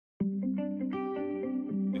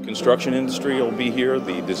Construction industry will be here,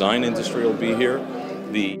 the design industry will be here,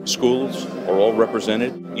 the schools are all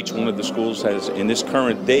represented. Each one of the schools has, in this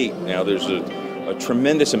current date, now there's a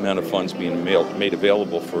tremendous amount of funds being made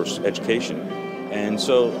available for education. And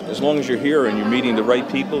so as long as you're here and you're meeting the right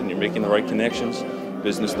people and you're making the right connections,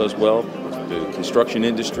 business does well. The construction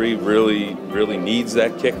industry really needs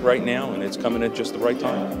that kick right now, and it's coming at just the right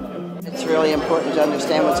time. It's really important to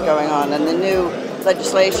understand what's going on, and the new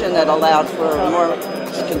legislation that allowed for more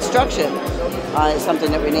construction is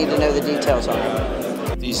something that we need to know the details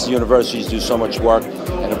on. These universities do so much work,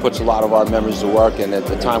 and it puts a lot of our members to work, and at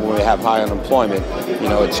the time when we have high unemployment,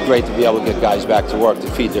 it's great to be able to get guys back to work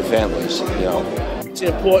to feed their families, It's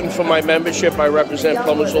important for my membership. I represent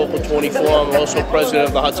Plumbers Local 24. I'm also president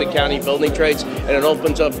of the Hudson County Building Trades, and it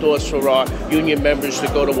opens up doors for our union members to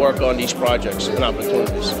go to work on these projects and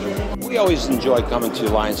opportunities. We always enjoy coming to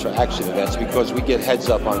Alliance for Action events because we get heads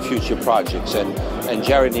up on future projects, and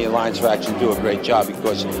Jerry and the Alliance for Action do a great job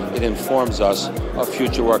because it informs us of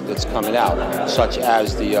future work that's coming out, such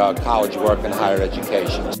as the college work and higher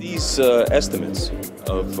education. These estimates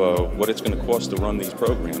of what it's going to cost to run these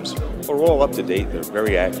programs are all up to date. They're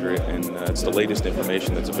very accurate, and it's the latest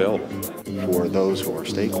information that's available. For those who are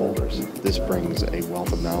stakeholders, this brings a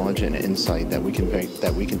wealth of knowledge and insight that we can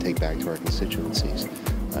take back to our constituencies,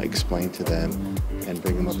 explain to them, and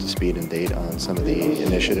bring them up to speed and date on some of the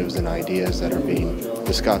initiatives and ideas that are being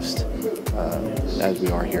discussed as we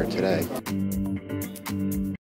are here today.